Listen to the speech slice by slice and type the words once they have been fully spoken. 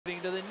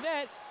To the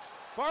net,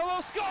 Barlow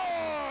scores!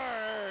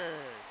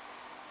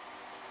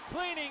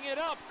 Cleaning it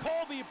up,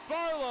 Colby,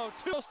 Barlow,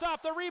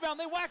 stop the rebound,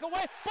 they whack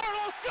away,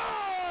 Barlow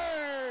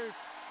scores!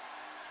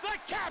 The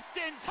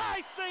captain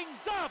ties things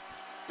up!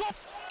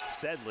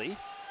 Sedley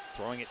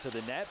throwing it to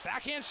the net,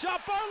 backhand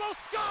shot, Barlow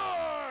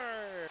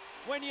scores!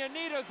 When you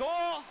need a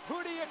goal,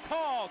 who do you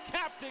call?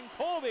 Captain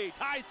Colby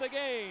ties the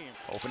game.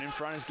 Open in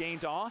front is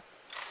gained off.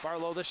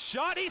 Barlow the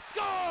shot, he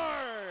scores!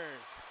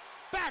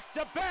 Back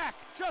to back,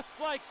 just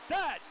like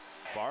that.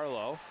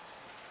 Barlow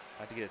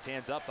had to get his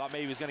hands up, thought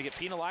maybe he was going to get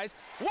penalized.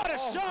 What a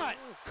shot!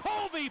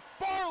 Colby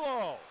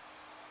Barlow!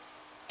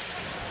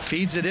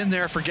 Feeds it in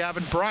there for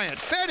Gavin Bryant.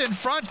 Fed in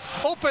front,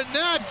 open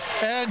net,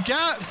 and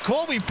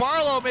Colby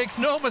Barlow makes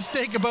no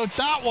mistake about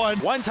that one.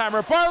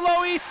 One-timer,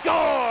 Barlow, he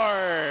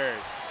scores!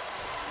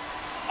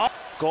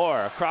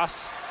 Gore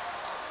across,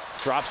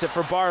 drops it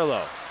for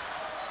Barlow.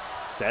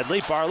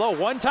 Sedley, Barlow,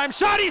 one-time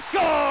shot, he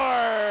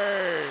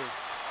scores!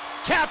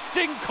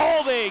 Captain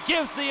Colby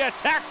gives the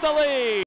attack the lead.